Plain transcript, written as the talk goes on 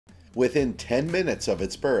Within 10 minutes of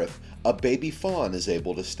its birth, a baby fawn is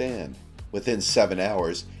able to stand. Within 7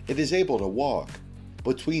 hours, it is able to walk.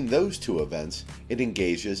 Between those two events, it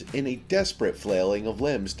engages in a desperate flailing of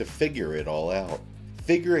limbs to figure it all out.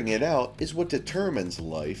 Figuring it out is what determines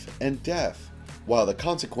life and death. While the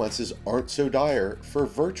consequences aren't so dire for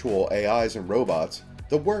virtual AIs and robots,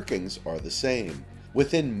 the workings are the same.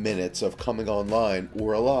 Within minutes of coming online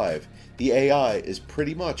or alive, the AI is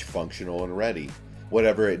pretty much functional and ready.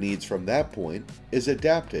 Whatever it needs from that point is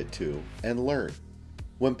adapted to and learned.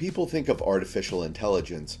 When people think of artificial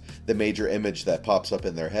intelligence, the major image that pops up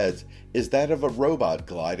in their heads is that of a robot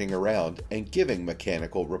gliding around and giving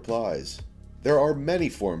mechanical replies. There are many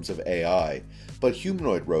forms of AI, but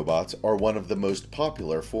humanoid robots are one of the most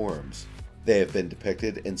popular forms. They have been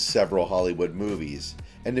depicted in several Hollywood movies,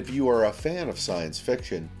 and if you are a fan of science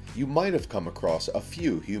fiction, you might have come across a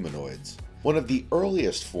few humanoids. One of the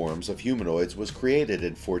earliest forms of humanoids was created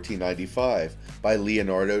in 1495 by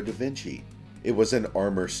Leonardo Da Vinci. It was an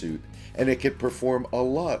armor suit, and it could perform a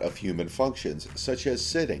lot of human functions such as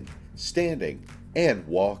sitting, standing, and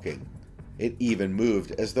walking. It even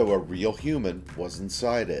moved as though a real human was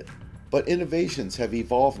inside it. But innovations have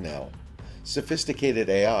evolved now. Sophisticated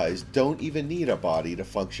AIs don't even need a body to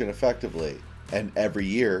function effectively, and every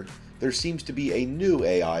year, there seems to be a new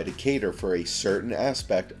AI to cater for a certain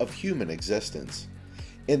aspect of human existence.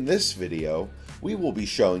 In this video, we will be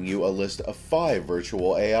showing you a list of 5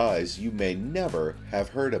 virtual AIs you may never have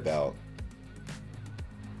heard about.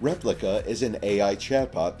 Replica is an AI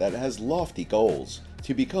chatbot that has lofty goals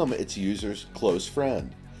to become its user's close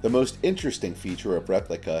friend. The most interesting feature of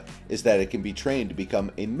Replica is that it can be trained to become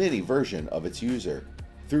a mini version of its user.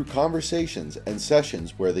 Through conversations and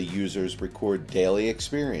sessions where the users record daily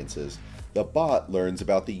experiences, the bot learns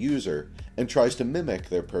about the user and tries to mimic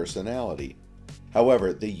their personality.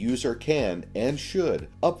 However, the user can and should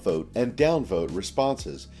upvote and downvote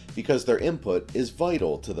responses because their input is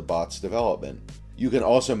vital to the bot's development. You can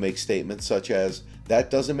also make statements such as, "That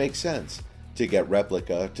doesn't make sense," to get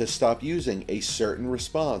Replica to stop using a certain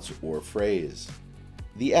response or phrase.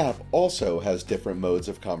 The app also has different modes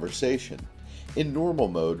of conversation. In normal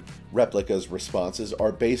mode, Replica's responses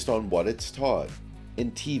are based on what it's taught.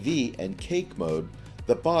 In TV and cake mode,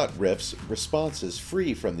 the bot riffs responses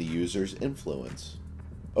free from the user's influence.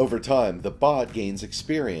 Over time, the bot gains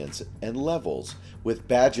experience and levels, with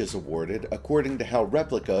badges awarded according to how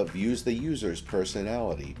Replica views the user's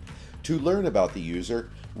personality. To learn about the user,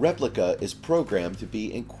 Replica is programmed to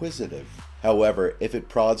be inquisitive. However, if it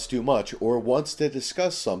prods too much or wants to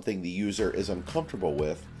discuss something the user is uncomfortable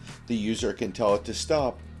with, the user can tell it to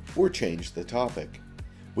stop or change the topic.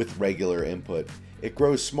 With regular input, it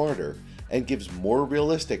grows smarter and gives more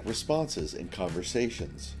realistic responses in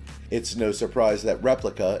conversations. It's no surprise that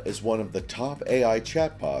Replica is one of the top AI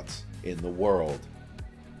chatbots in the world.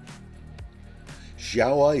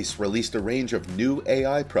 Xiaoice released a range of new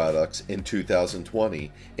AI products in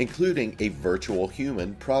 2020, including a virtual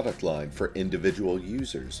human product line for individual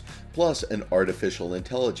users, plus an artificial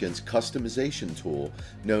intelligence customization tool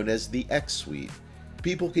known as the X Suite.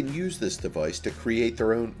 People can use this device to create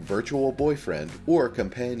their own virtual boyfriend or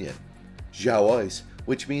companion. Xiaoice,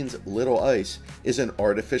 which means Little Ice, is an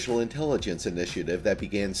artificial intelligence initiative that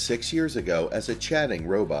began 6 years ago as a chatting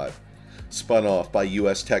robot. Spun off by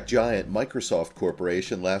US tech giant Microsoft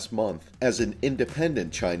Corporation last month. As an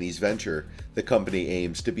independent Chinese venture, the company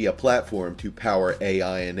aims to be a platform to power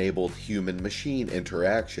AI-enabled human-machine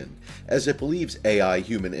interaction, as it believes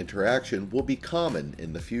AI-human interaction will be common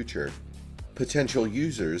in the future. Potential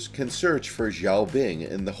users can search for Xiaobing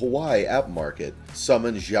in the Hawaii app market,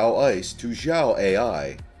 summon Xiaoice to Xiao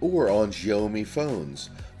AI, or on Xiaomi phones.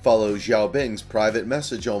 Follow Xiaobing's private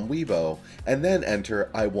message on Weibo, and then enter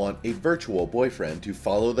 "I want a virtual boyfriend" to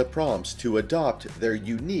follow the prompts to adopt their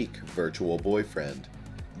unique virtual boyfriend.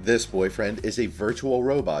 This boyfriend is a virtual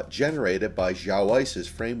robot generated by Xiaoice's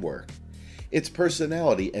framework. Its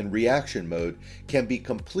personality and reaction mode can be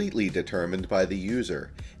completely determined by the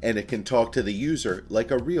user, and it can talk to the user like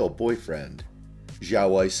a real boyfriend.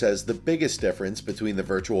 Xiaoice says the biggest difference between the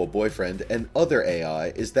virtual boyfriend and other AI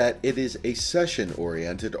is that it is a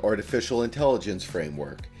session-oriented artificial intelligence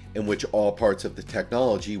framework, in which all parts of the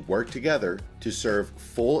technology work together to serve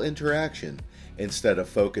full interaction instead of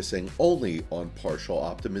focusing only on partial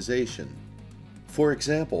optimization. For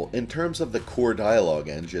example, in terms of the core dialogue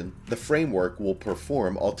engine, the framework will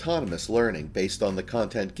perform autonomous learning based on the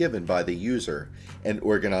content given by the user and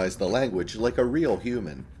organize the language like a real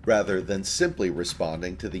human, rather than simply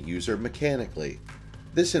responding to the user mechanically.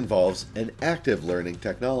 This involves an active learning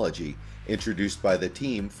technology introduced by the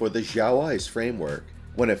team for the Xiaoice framework.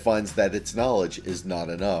 When it finds that its knowledge is not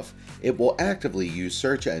enough, it will actively use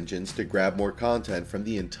search engines to grab more content from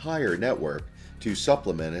the entire network to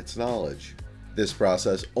supplement its knowledge. This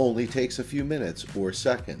process only takes a few minutes or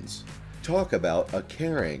seconds. Talk about a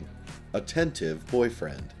caring, attentive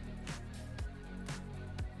boyfriend.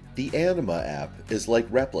 The Anima app is like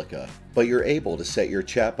Replica, but you're able to set your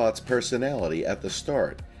chatbot's personality at the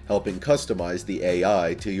start, helping customize the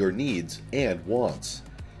AI to your needs and wants.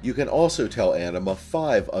 You can also tell Anima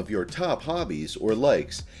 5 of your top hobbies or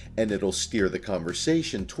likes, and it'll steer the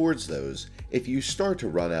conversation towards those if you start to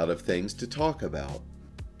run out of things to talk about.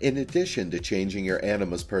 In addition to changing your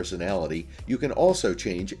Anima's personality, you can also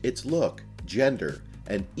change its look, gender,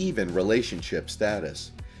 and even relationship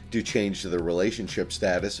status. To change the relationship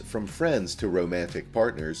status from friends to romantic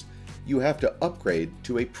partners, you have to upgrade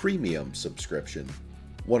to a premium subscription.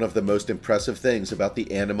 One of the most impressive things about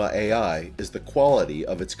the Anima AI is the quality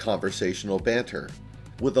of its conversational banter.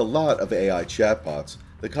 With a lot of AI chatbots,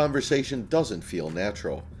 the conversation doesn't feel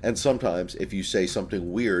natural, and sometimes if you say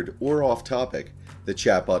something weird or off topic, the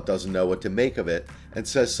chatbot doesn't know what to make of it and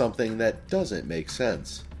says something that doesn't make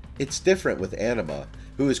sense. It's different with Anima,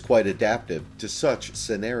 who is quite adaptive to such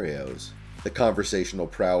scenarios. The conversational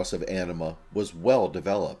prowess of Anima was well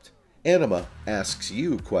developed. Anima asks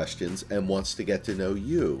you questions and wants to get to know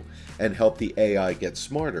you and help the AI get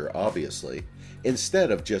smarter, obviously,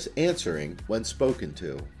 instead of just answering when spoken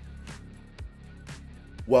to.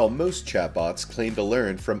 While most chatbots claim to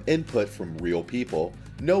learn from input from real people,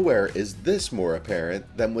 nowhere is this more apparent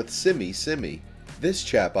than with Simi. This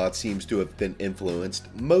chatbot seems to have been influenced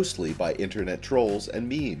mostly by internet trolls and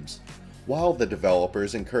memes. While the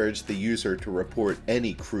developers encouraged the user to report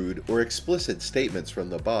any crude or explicit statements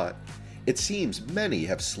from the bot, it seems many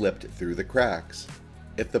have slipped through the cracks.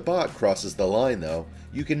 If the bot crosses the line though,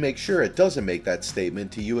 you can make sure it doesn't make that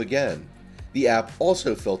statement to you again. The app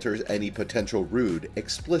also filters any potential rude,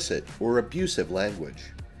 explicit, or abusive language.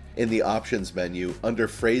 In the options menu under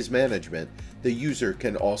phrase management, the user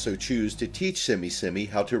can also choose to teach Simi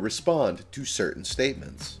how to respond to certain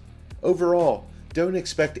statements. Overall, don't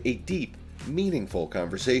expect a deep, meaningful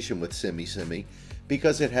conversation with Simi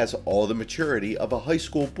because it has all the maturity of a high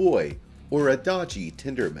school boy or a dodgy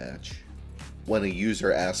Tinder match. When a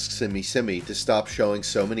user asks Simi to stop showing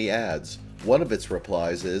so many ads, one of its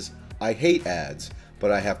replies is, "I hate ads,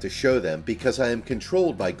 but I have to show them because I am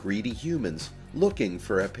controlled by greedy humans looking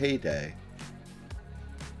for a payday."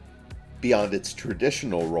 Beyond its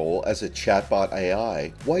traditional role as a chatbot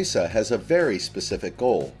AI, Weissa has a very specific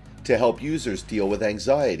goal: to help users deal with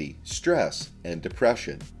anxiety, stress, and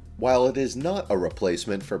depression. While it is not a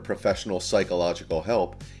replacement for professional psychological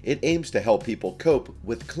help, it aims to help people cope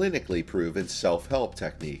with clinically proven self-help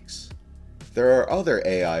techniques. There are other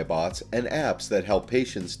AI bots and apps that help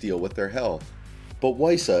patients deal with their health, but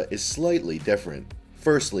Weissa is slightly different.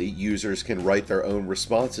 Firstly, users can write their own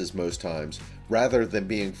responses most times, rather than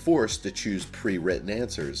being forced to choose pre-written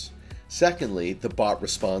answers. Secondly, the bot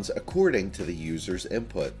responds according to the user's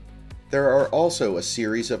input. There are also a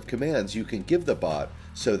series of commands you can give the bot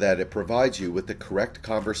so that it provides you with the correct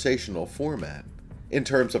conversational format. In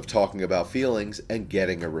terms of talking about feelings and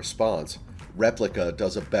getting a response, Replica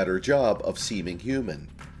does a better job of seeming human.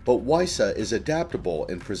 But Weissa is adaptable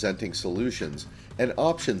in presenting solutions and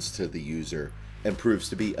options to the user and proves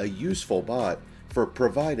to be a useful bot for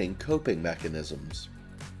providing coping mechanisms.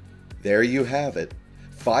 There you have it.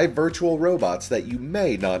 5 virtual robots that you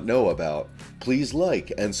may not know about. Please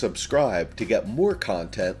like and subscribe to get more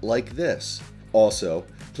content like this. Also,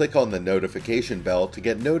 click on the notification bell to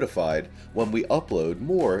get notified when we upload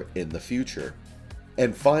more in the future.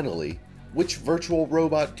 And finally, which virtual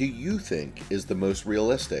robot do you think is the most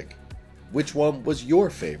realistic? Which one was your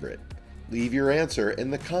favorite? Leave your answer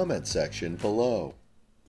in the comment section below.